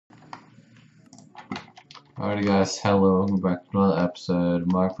Alrighty guys, hello, welcome back to another episode of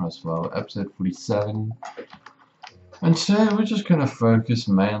Minecraft Survival, episode 47. And today we're just going to focus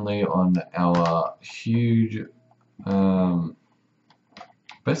mainly on our huge,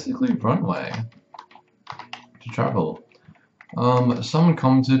 basically runway to travel. Someone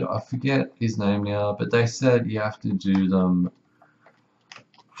commented, I forget his name now, but they said you have to do them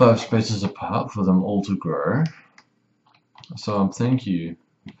 5 spaces apart for them all to grow. So thank you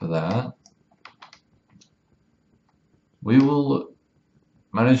for that. We will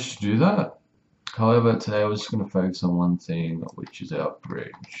manage to do that. However, today we're just going to focus on one thing, which is our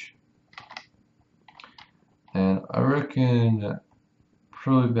bridge. And I reckon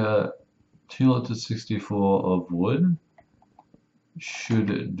probably about 264 of wood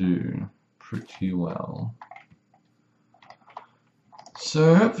should do pretty well.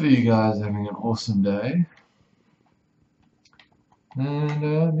 So hopefully you guys are having an awesome day. And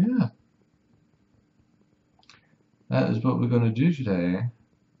yeah. That is what we're going to do today.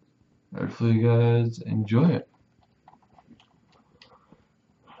 Hopefully you guys enjoy it.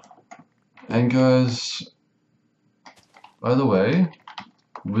 And guys, by the way,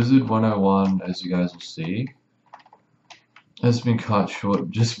 Wizard 101, as you guys will see, has been cut short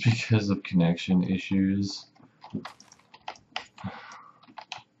just because of connection issues.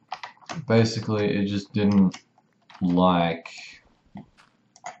 Basically, it just didn't like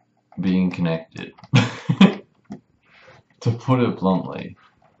being connected, to put it bluntly.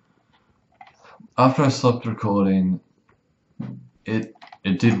 After I stopped recording, it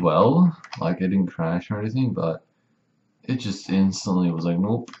did well, like it didn't crash or anything, but it just instantly was like,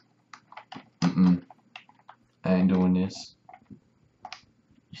 nope, I ain't doing this.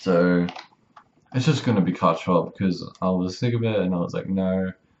 So it's just gonna be cut short because I was sick of it and I was like,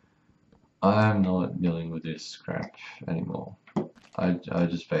 no, I'm not dealing with this crap anymore. I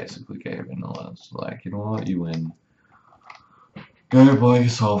just basically gave in. I was like, you know what, you win. Go buy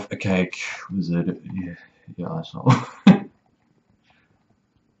yourself a cake, Wizard. Yeah, asshole.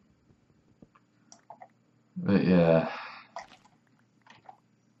 But yeah,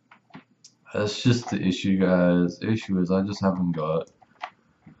 that's just the issue, guys. The issue is I just haven't got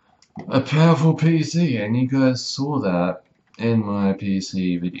a powerful PC, and you guys saw that in my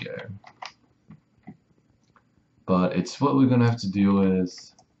PC video. But it's what we're gonna have to deal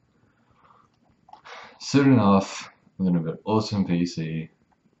with. Soon enough, we're gonna have an awesome PC.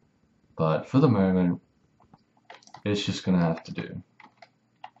 But for the moment, it's just gonna have to do.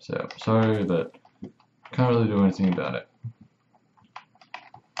 So, sorry, but can't really do anything about it.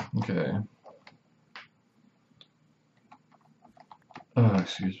 Okay. Oh,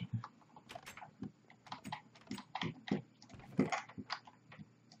 excuse me.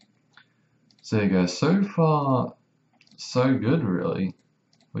 So there you go. So far, so good, really.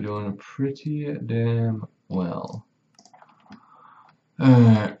 We're doing pretty damn well.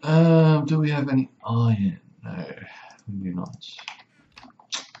 Alright, do we have any iron? No, we do not.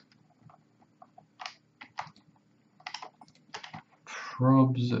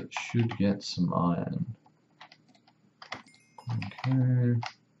 Probs should get some iron. Okay.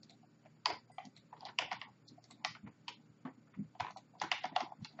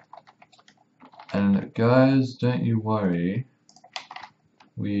 And guys, don't you worry.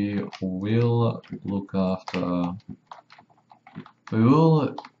 We will look after. We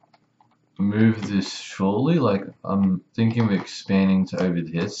will move this shortly. Like, I'm thinking of expanding to over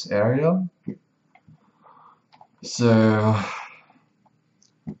this area. So,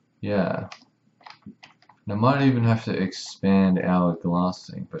 yeah. And I might even have to expand our glass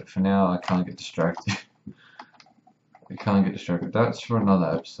thing, but for now I can't get distracted. I can't get distracted. That's for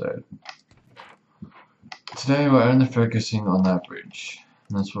another episode. Today we're only focusing on that bridge.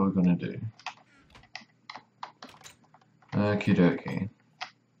 And that's what we're gonna do. Okie dokie.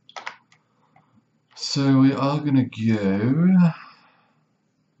 So we are gonna go.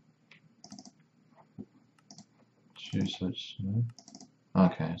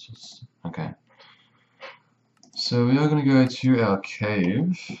 Okay, okay. So we are gonna go to our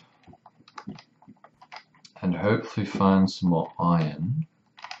cave and hopefully find some more iron.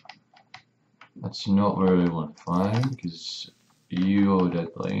 That's not where we want to find because you're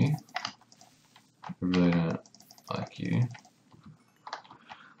deadly. I really don't like you.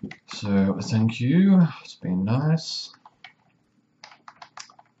 So thank you. It's been nice.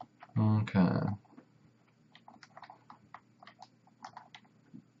 Okay.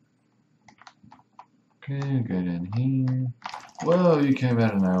 Okay, go down here. Whoa, you came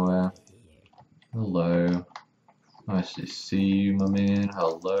out of nowhere. Hello. Nice to see you, my man.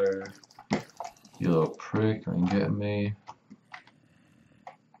 Hello. You little prick, you ain't getting me.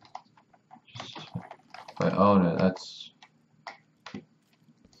 Wait, oh no, that's...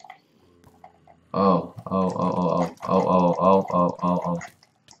 Oh, oh, oh, oh, oh, oh, oh, oh, oh, oh.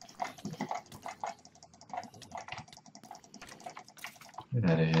 Get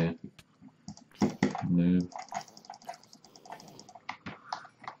out of here. Noob.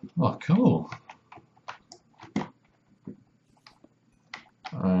 Oh, cool.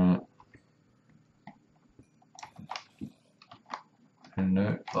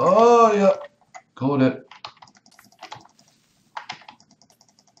 No. Oh, yeah. Caught it.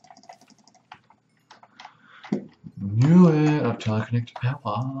 Knew it. I've teleconnected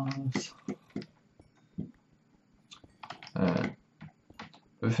powers.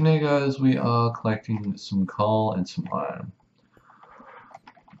 But for now, guys, we are collecting some coal and some iron.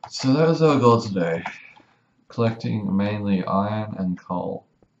 So that was our goal today. Collecting mainly iron and coal.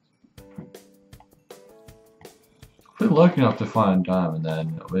 If we're lucky enough to find diamond,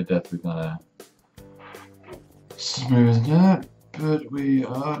 then we're definitely gonna smooth that. But we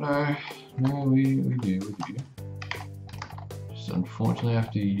are we do. Just unfortunately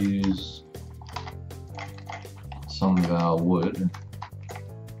have to use some of our wood.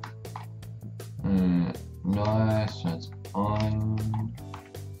 Nice, that's iron.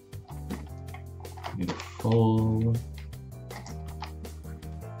 Beautiful.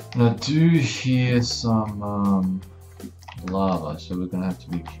 And I do hear some lava, so we're gonna have to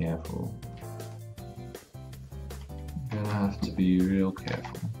be careful. We're gonna have to be real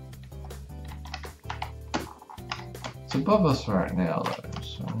careful. It's above us right now though,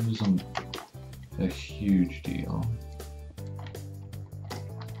 so it isn't a huge deal.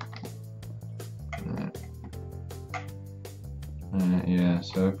 Yeah,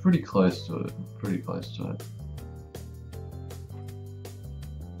 so pretty close to it. Pretty close to it.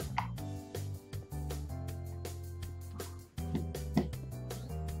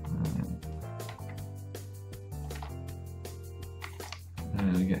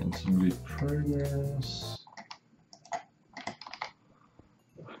 And getting some good progress.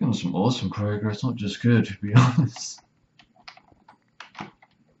 Getting some awesome progress, not just good, to be honest.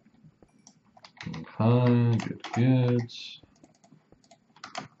 Okay, good.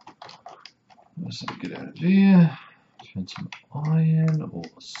 Let's get out of here. Find some iron,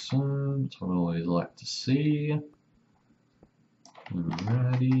 awesome. That's what I always like to see.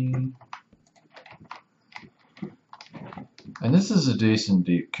 Alrighty. And this is a decent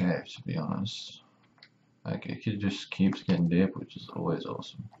deep cave, to be honest. Like, it just keeps getting deep, which is always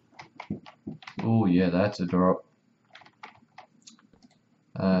awesome. Oh yeah, that's a drop.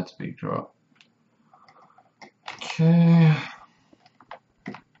 That's a big drop. Okay.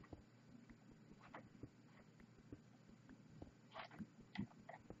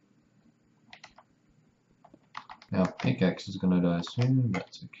 Our pickaxe is gonna die soon,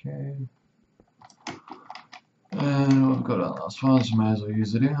 that's okay. And we've got our last one, so might as well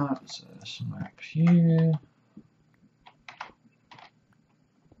use it out. So somewhere up here.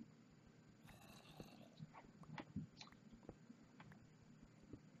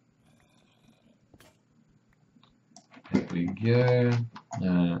 There we go.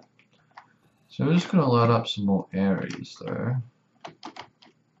 So we're just gonna load up some more areas though.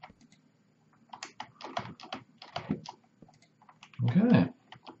 Okay.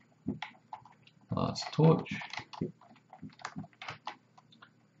 Last torch.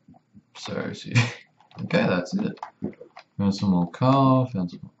 So, see. Okay, that's it. Found some more coal,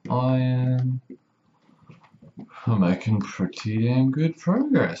 found some more iron. We're making pretty damn good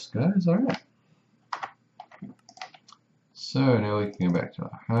progress, guys. Alright. So now we can go back to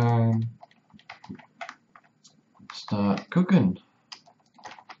our home. Start cooking.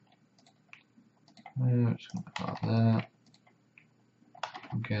 And we're just gonna have that.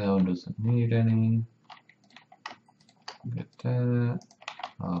 Okay, that one doesn't need any. Get that.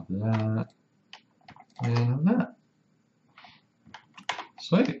 Have that. And that.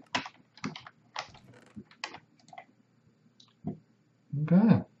 Sweet.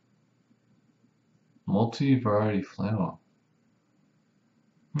 Okay. Multi-variety flour.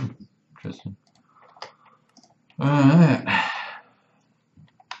 Interesting. Alright.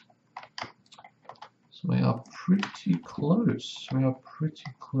 So we are pretty close. We are pretty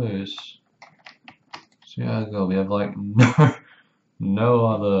close. So yeah, we have like no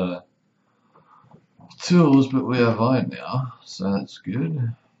other tools, but we have iron now, so that's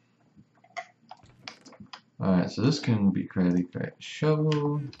good. Alright, so this can be really great.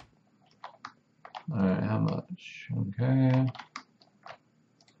 Shovel. Alright, how much? Okay.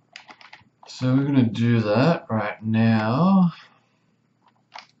 So we're gonna do that right now.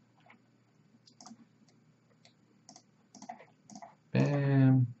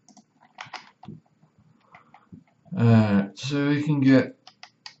 Bam. we can get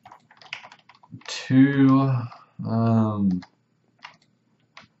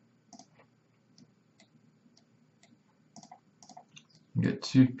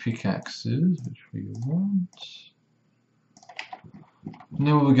two pickaxes, which we want. And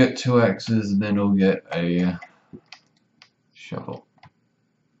then we'll get 2 axes, and then we'll get a shovel.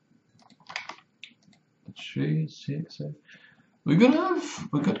 3, 6, 7. We're gonna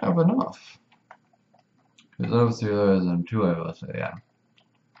have enough. Because over 3 of those and 2 over, so yeah.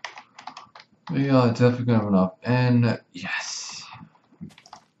 We are definitely gonna have enough. And yes,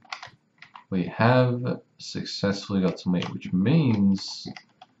 we have successfully got some wheat, which means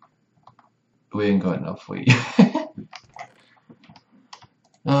we ain't got enough wheat.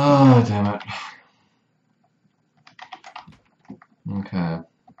 Oh, damn it. Okay.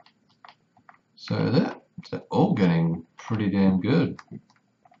 So they're all getting pretty damn good.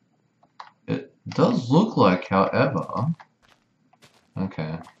 It does look like, however,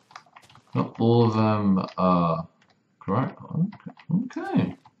 okay, not all of them are grown.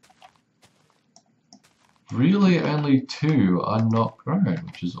 Okay. Really, only 2 are not grown,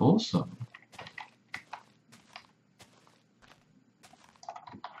 which is awesome.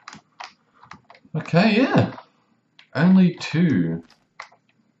 Okay, yeah. Only 2.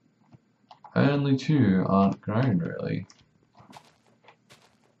 Only 2 aren't grown, really.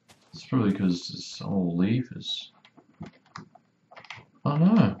 It's probably because it's all leafers. Oh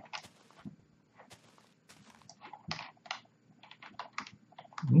no.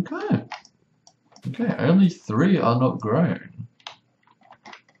 Okay. Okay, only 3 are not grown.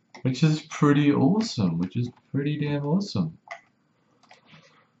 Which is pretty awesome. Which is pretty damn awesome.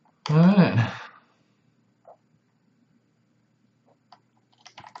 Alright.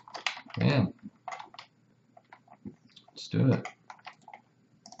 Damn. Let's do it.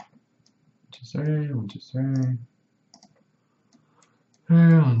 2, 3, 1, 2, 3.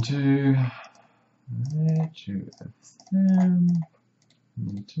 1, 2. 2 of them.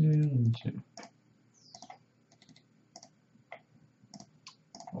 1, 2, 1, 2.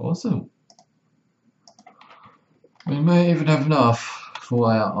 Awesome. We may even have enough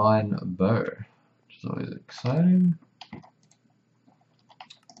for our iron bow, which is always exciting.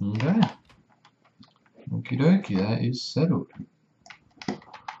 Okay. Okie dokie, that is settled.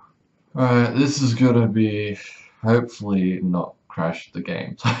 Alright, this is gonna be hopefully not crash the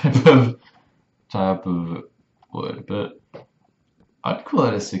game type of word, but I'd call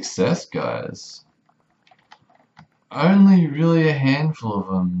it a success, guys. Only really a handful of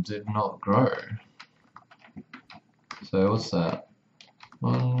them did not grow. So what's that?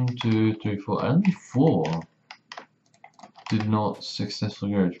 1, 2, 3, 4. Only 4 did not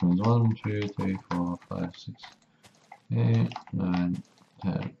successfully grow, which means 1, 2, 3, 4, 5, 6, 8, 9,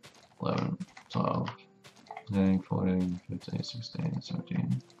 10, 11, 12, 13, 14, 15, 16,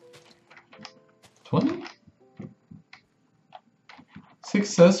 17, 20?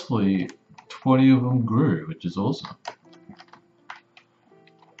 Successfully, 20 of them grew, which is awesome.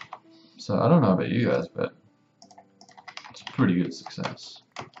 So I don't know about you guys, but it's a pretty good success.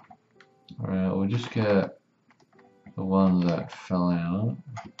 Alright, we'll just get the ones that fell out.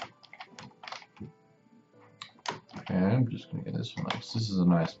 Okay, I'm just gonna get this one next. This is a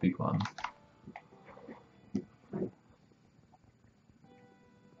nice big one.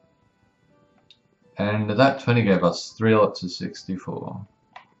 And that 20 gave us 3 lots of 64.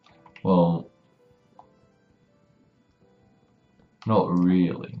 Well, not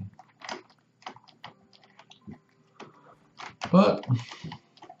really. But,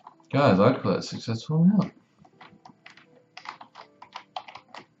 guys, I'd call that a successful amount.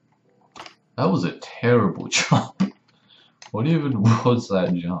 That was a terrible jump. What even was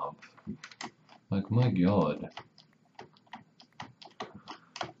that jump? Like, my god.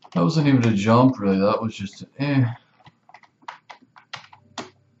 That wasn't even a jump, really. That was just Are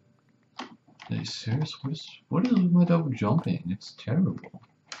you serious? What is with my double jumping? It's terrible.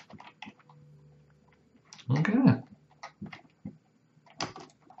 Okay.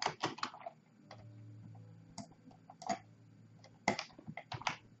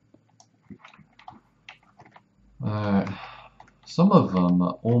 Some of them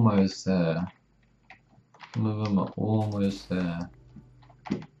are almost there. Some of them are almost there.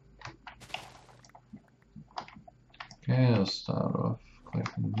 Okay, I'll start off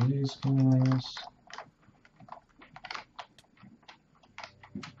collecting these guys.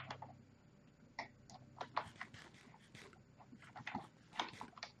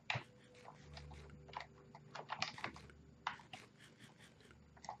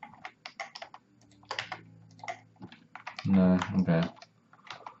 No, okay.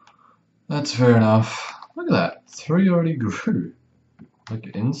 That's fair enough. Look at that. 3 already grew.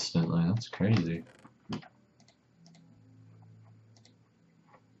 Like instantly. That's crazy.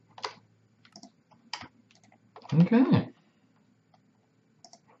 Okay.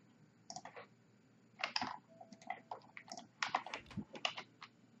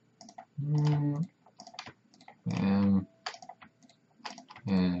 Bam. And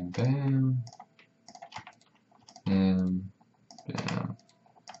bam. And bam.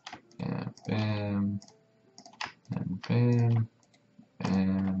 And bam. And bam.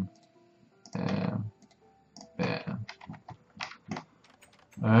 Bam. Bam. Bam.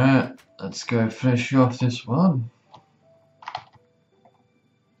 Alright, let's go finish off this one.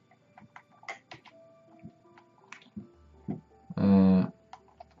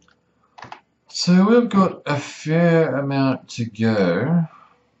 So we've got a fair amount to go,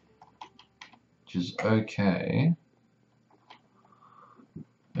 which is okay,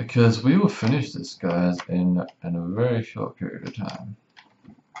 because we will finish this, guys, in a very short period of time.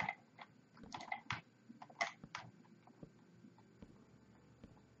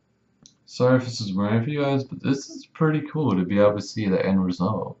 Sorry if this is boring for you guys, but this is pretty cool to be able to see the end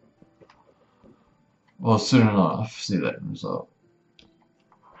result. Well, soon enough, see that end result.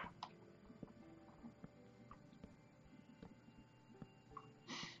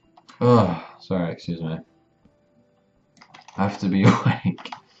 Oh, sorry, excuse me. I have to be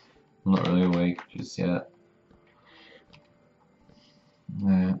awake. I'm not really awake just yet.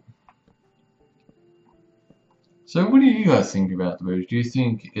 Yeah. So what do you guys think about the bridge? Do you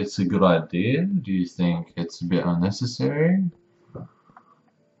think it's a good idea? Do you think it's a bit unnecessary?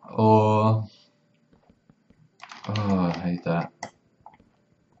 Or... Oh, I hate that.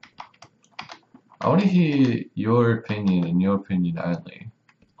 I want to hear your opinion and your opinion only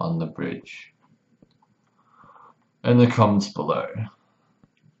on the bridge in the comments below.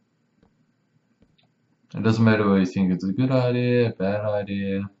 It doesn't matter whether you think it's a good idea, a bad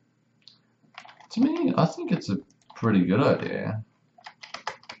idea. To me, I think it's a pretty good idea.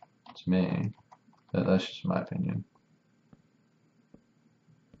 To me. That's just my opinion.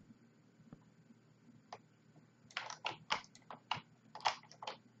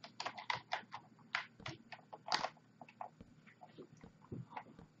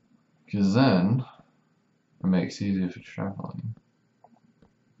 Because then, it makes it easier for traveling.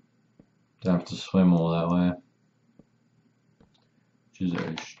 Don't have to swim all that way. Which is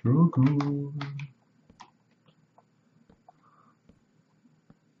a struggle.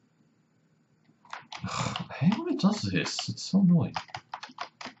 I hate when it does this, it's so annoying.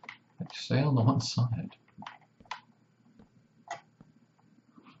 Like, stay on the one side.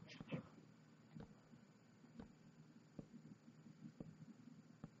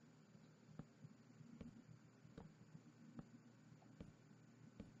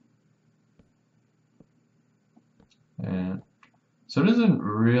 Yeah. So it isn't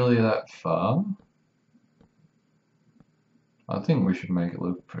really that far. I think we should make it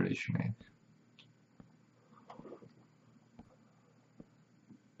look pretty schmick.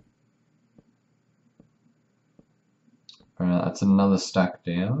 Alright, that's another stack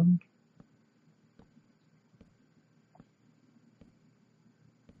down.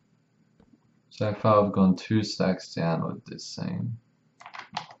 So far I've gone 2 stacks down with this thing.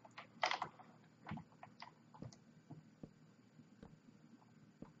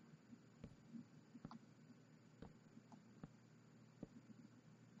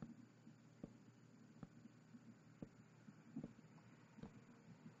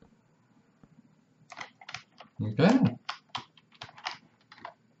 Okay.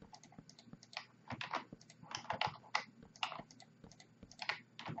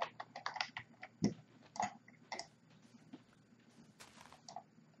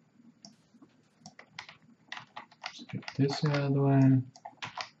 Let's get this out of the way.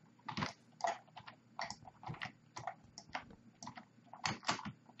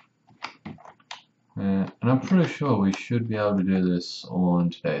 And I'm pretty sure we should be able to do this all in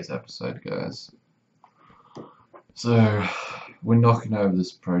today's episode, guys. So, we're knocking over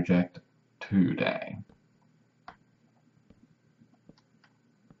this project today.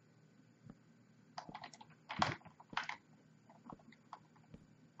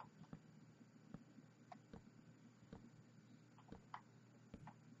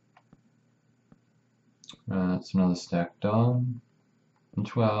 That's another stack done.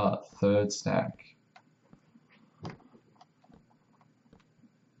 Into our 3rd stack.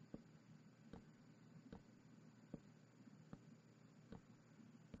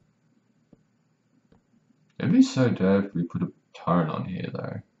 It'd be so dope if we put a tone on here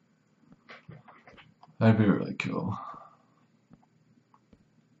though. That'd be really cool.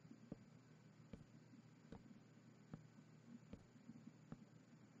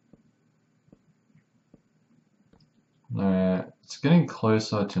 getting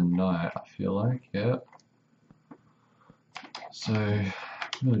closer to night, I feel like, yep. So,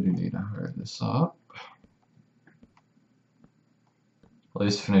 really do need to hurry this up. At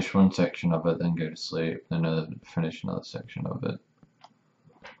least finish one section of it, then go to sleep, then finish another section of it.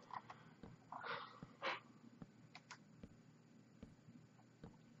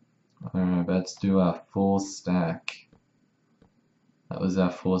 Alright, let's do our 4th stack. That was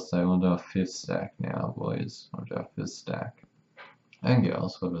our 4th stack. We'll do our 5th stack now, boys. We'll do our 5th stack. And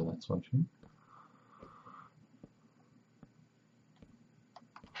girls, whoever that's watching.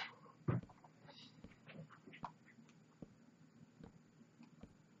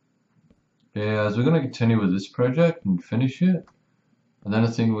 Yeah, as we're going to continue with this project and finish it. And then I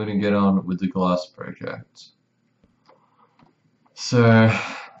think we're going to get on with the glass project. So,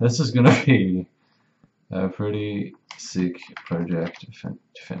 this is going to be a pretty sick project to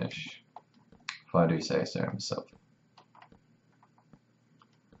finish, if I do say so myself.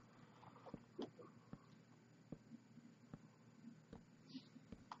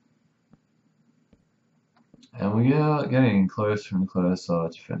 And we are getting closer and closer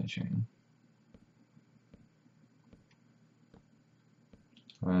to finishing.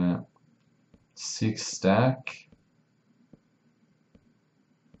 Right, 6th stack.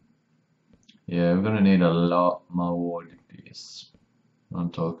 Yeah, we're gonna need a lot more wood to this.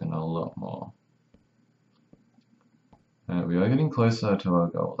 I'm talking a lot more. We are getting closer to our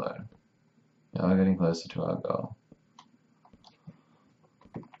goal though. We are getting closer to our goal.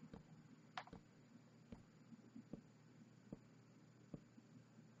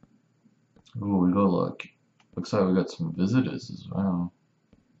 Ooh, we got like, looks like we got some visitors as well.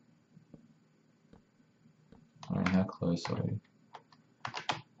 Alright, how close are we?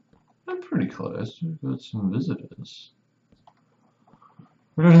 We're pretty close. We've got some visitors.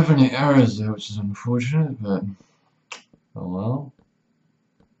 We don't have any arrows though, which is unfortunate, but oh well.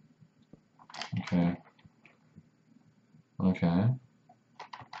 Okay. Okay.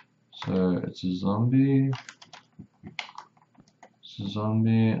 So it's a zombie. It's a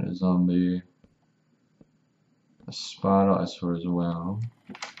zombie and a zombie. A spider I saw as well.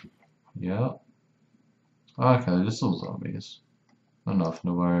 Yep. Okay, just all zombies. Enough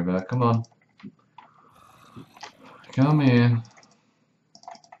to worry about. Come on. Come here.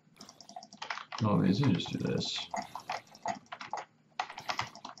 Oh, easy, just do this.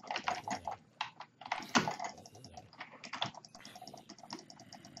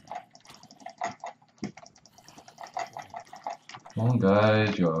 Come on,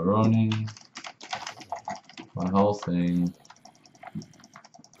 guys, you're running my whole thing.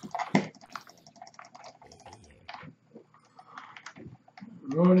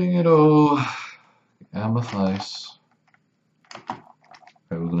 Running it all out my face. Okay,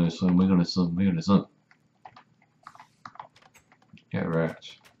 we're gonna swim, we're gonna swim, we're gonna swim. Get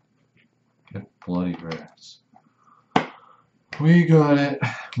wrecked. Get bloody wrecked. We got it.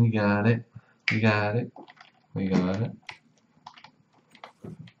 We got it. We got it. We got it.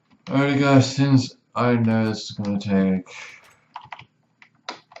 Alrighty guys, since I know this is gonna take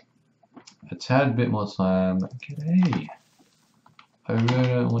a tad bit more time. G'day. I really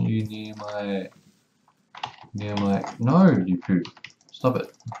don't want you near my no, you poop. Stop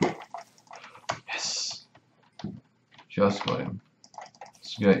it. Yes. Just got him.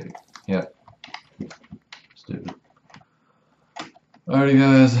 Let's go. Yep. Stupid. Alrighty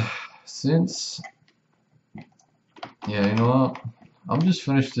guys, since yeah, you know what? I'm just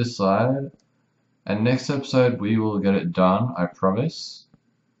finished this side, and next episode we will get it done, I promise.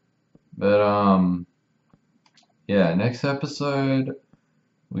 But yeah, next episode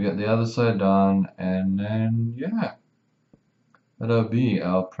we get the other side done, and then yeah, that'll be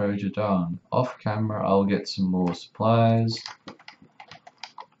our project done. Off camera I'll get some more supplies,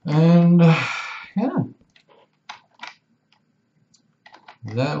 and yeah,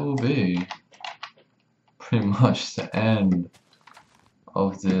 that will be pretty much the end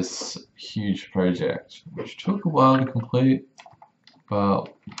of this huge project, which took a while to complete,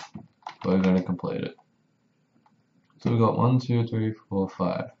 but we're going to complete it. So we've got 1, 2, 3, 4,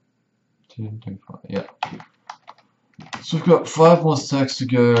 5. 2, 3, 5, yeah. So we've got 5 more stacks to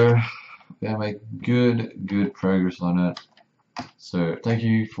go. We're going to make good progress on it. So thank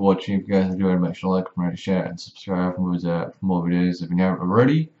you for watching. If you guys enjoyed, make sure to like, comment, share, and subscribe for more videos if you haven't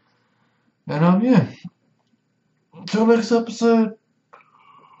already. And yeah. Until next episode.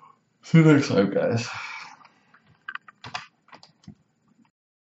 See you next time, guys.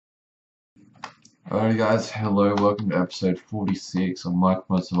 Alrighty guys, hello, welcome to episode 46 of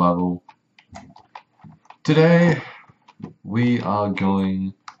Micromod Survival. Today, we are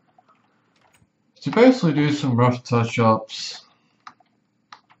going to basically do some rough touch-ups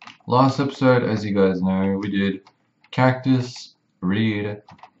Last episode, as you guys know, we did cactus, reed,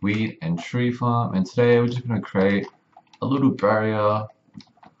 wheat, and tree farm, and today we're just gonna create a little barrier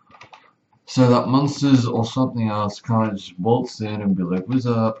so that monsters or something else can't just waltz in and be like, "What's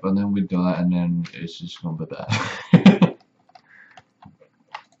up?" and then we die, and then it's just gonna be bad.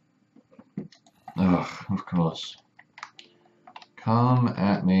 Ugh, of course. Come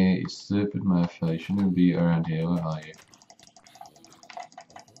at me, you stupid mofo. You shouldn't be around here. Where are you?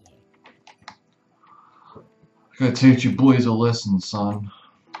 Gotta teach you boys a lesson, son.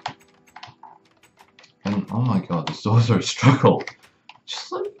 And oh my god, this door's a struggle.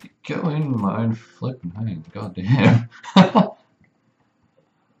 Just let me go in my own flipping home. God damn.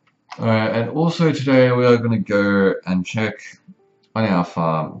 Alright, and also today we are gonna go and check on our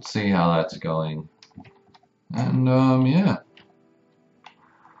farm, see how that's going. And yeah.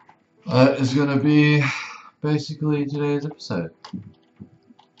 That is gonna be basically today's episode.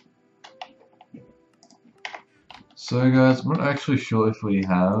 So guys, I'm not actually sure if we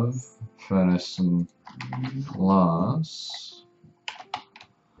have furnace and glass.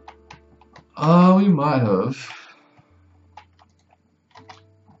 We might have.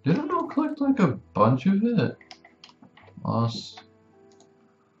 Did I not collect like a bunch of it? Last.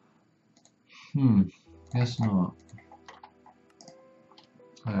 Guess not.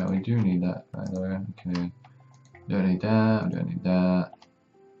 Alright, we do need that by the way. Okay. Don't need that, don't need that.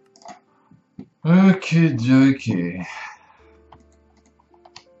 Okie dokie.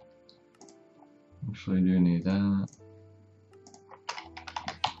 Actually do need that.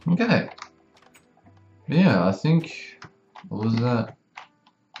 Okay. Yeah, I think, what was that?